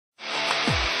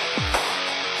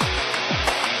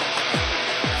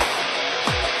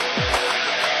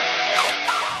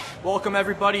Welcome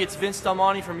everybody, it's Vince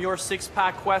Delmonte from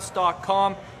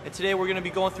YourSixPackQuest.com, and today we're going to be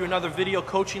going through another video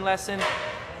coaching lesson.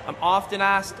 I'm often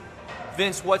asked,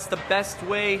 Vince, what's the best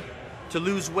way to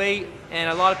lose weight? And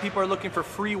a lot of people are looking for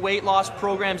free weight loss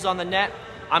programs on the net.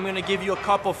 I'm going to give you a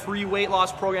couple free weight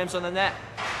loss programs on the net.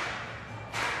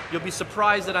 You'll be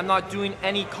surprised that I'm not doing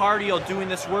any cardio doing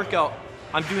this workout.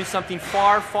 I'm doing something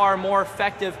far, far more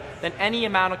effective than any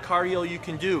amount of cardio you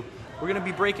can do. We're going to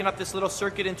be breaking up this little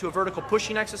circuit into a vertical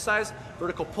pushing exercise,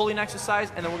 vertical pulling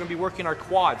exercise, and then we're going to be working our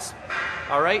quads.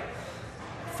 All right?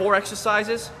 4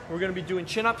 exercises. We're going to be doing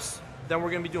chin-ups, then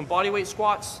we're going to be doing body weight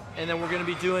squats, and then we're going to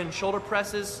be doing shoulder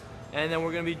presses, and then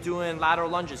we're going to be doing lateral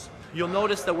lunges. You'll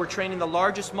notice that we're training the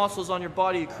largest muscles on your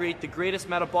body to create the greatest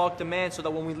metabolic demand so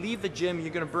that when we leave the gym, you're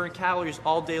going to burn calories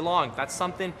all day long. That's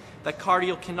something that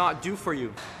cardio cannot do for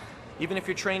you. Even if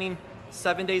you're training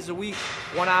 7 days a week,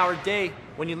 1 hour a day,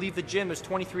 when you leave the gym, there's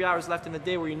 23 hours left in the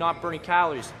day where you're not burning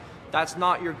calories. That's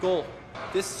not your goal.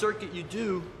 This circuit you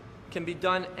do can be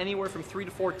done anywhere from 3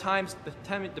 to 4 times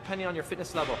depending on your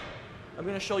fitness level. I'm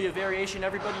going to show you a variation.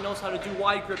 Everybody knows how to do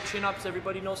wide grip chin-ups.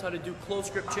 Everybody knows how to do close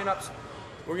grip chin-ups.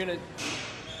 We're going to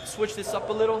switch this up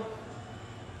a little.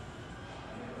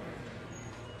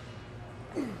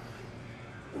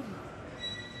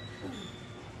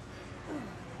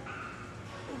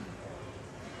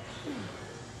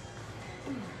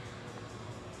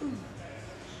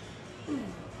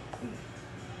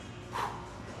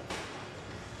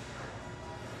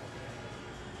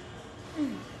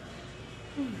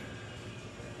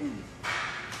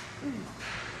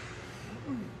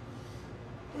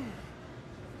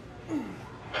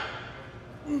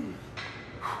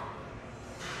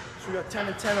 So we got 10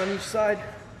 and 10 on each side.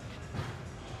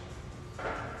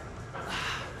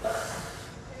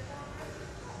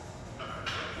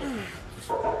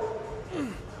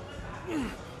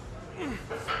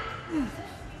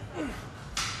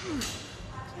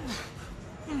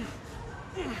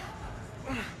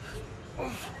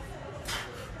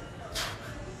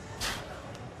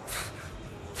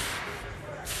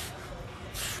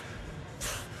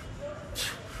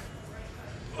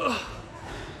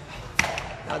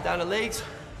 Now down to legs.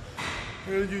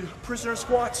 We're going to do prisoner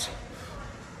squats.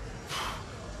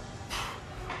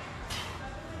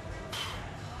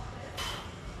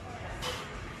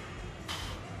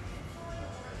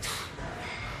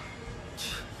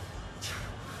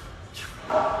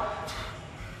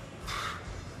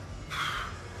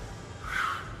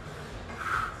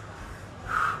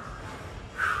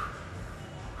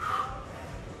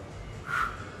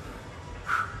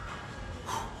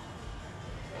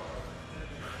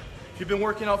 If you've been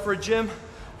working out for a gym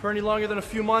for any longer than a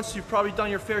few months, you've probably done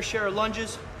your fair share of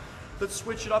lunges. Let's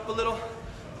switch it up a little.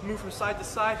 Move from side to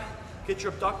side. Get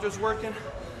your abductors working.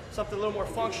 Something a little more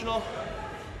functional.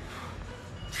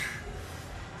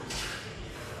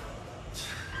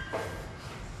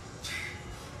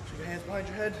 Put your hands behind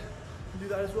your head. Do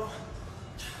that as well.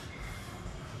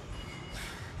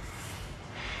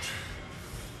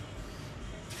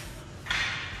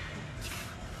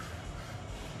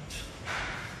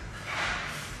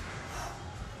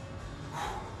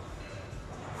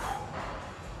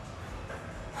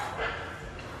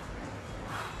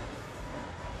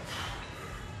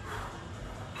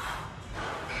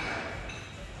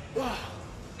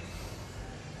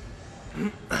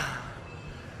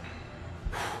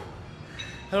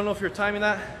 I don't know if you're timing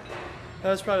that.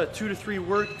 That was probably a 2 to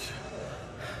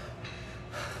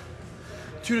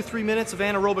 3 minutes of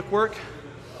anaerobic work.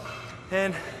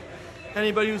 And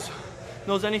anybody who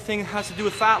knows anything that has to do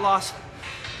with fat loss,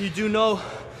 you do know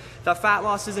that fat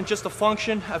loss isn't just a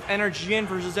function of energy in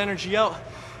versus energy out.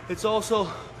 It's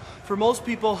also, for most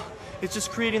people, it's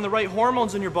just creating the right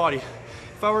hormones in your body.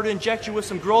 If I were to inject you with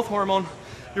some growth hormone,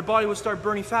 your body would start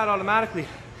burning fat automatically.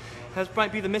 That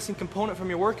might be the missing component from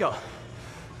your workout.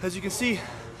 As you can see,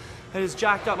 I just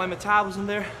jacked up my metabolism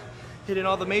there, hitting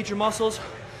all the major muscles.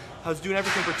 I was doing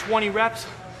everything for 20 reps.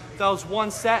 That was 1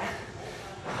 set.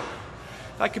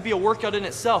 That could be a workout in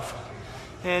itself.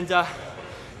 And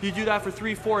you do that for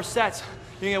 3-4 sets,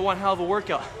 you're gonna get one hell of a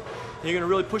workout. And you're gonna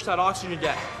really push that oxygen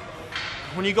debt.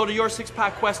 When you go to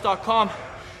YourSixPackQuest.com,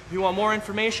 if you want more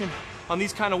information on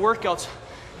these kind of workouts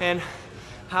and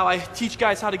how I teach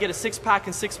guys how to get a 6-pack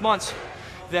in 6 months,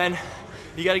 then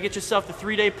you got to get yourself the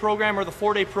 3-day program or the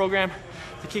 4-day program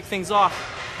to kick things off.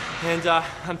 And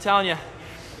I'm telling you,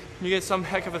 you get some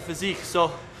heck of a physique.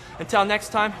 So until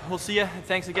next time, we'll see you. And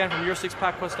thanks again from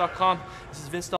YourSixPackQuest.com. This is Vince.